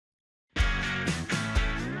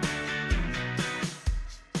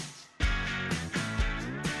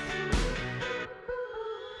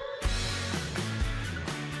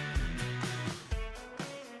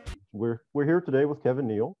we're here today with Kevin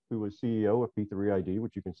Neal, who is CEO of P3ID,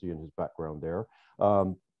 which you can see in his background there.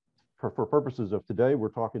 For purposes of today, we're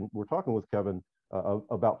talking with Kevin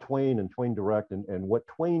about TWAIN and TWAIN Direct and what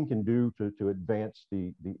TWAIN can do to advance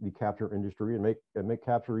the capture industry and make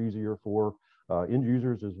capture easier for end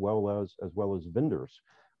users as well as vendors.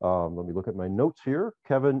 Let me look at my notes here.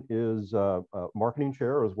 Kevin is a marketing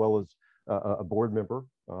chair as well as a board member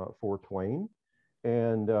for TWAIN.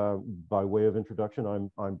 And by way of introduction,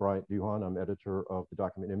 I'm Bryant Duhan. I'm editor of the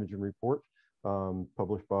Document Imaging Report,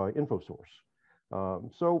 published by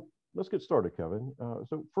InfoSource. So let's get started, Kevin.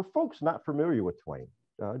 So for folks not familiar with TWAIN,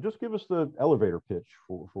 just give us the elevator pitch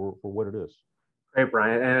for what it is. Great,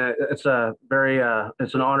 Brian. And it's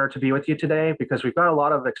it's an honor to be with you today because we've got a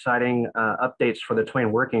lot of exciting updates for the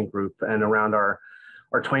TWAIN working group and around our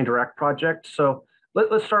TWAIN Direct project. So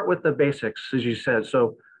let's start with the basics, as you said.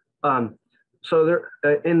 So there,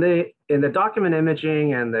 in the document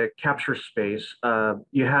imaging and the capture space,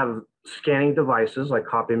 you have scanning devices like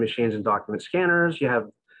copy machines and document scanners.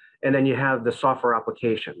 And then you have the software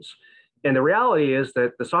applications. And the reality is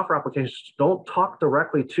that the software applications don't talk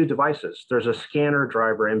directly to devices. There's a scanner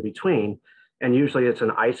driver in between, and usually it's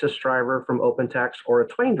an ISIS driver from OpenText or a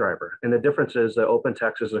TWAIN driver. And the difference is that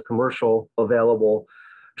OpenText is a commercial available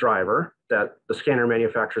driver that the scanner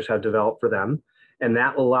manufacturers have developed for them. And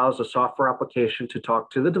that allows the software application to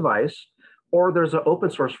talk to the device, or there's an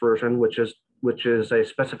open source version, which is a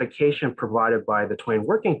specification provided by the TWAIN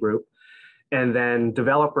working group. And then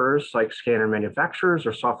developers like scanner manufacturers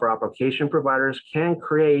or software application providers can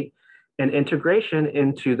create an integration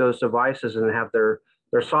into those devices and have their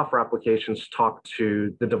software applications talk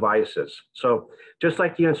to the devices. So just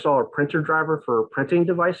like you install a printer driver for printing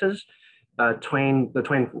devices, the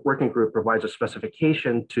TWAIN working group provides a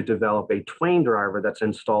specification to develop a TWAIN driver that's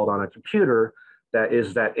installed on a computer that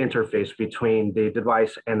is that interface between the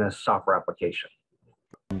device and the software application.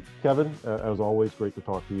 Kevin, as always, great to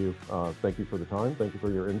talk to you. Thank you for the time. Thank you for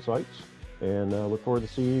your insights. And look forward to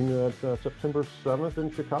seeing you at September 7th in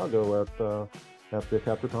Chicago at the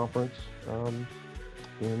Capture Conference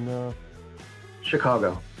in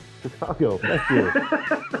Chicago. Chicago, thank you.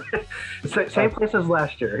 Same place as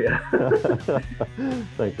last year, yeah.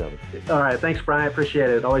 Thanks, Kevin. All right, thanks, Brian. I appreciate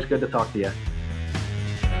it. Always good to talk to you.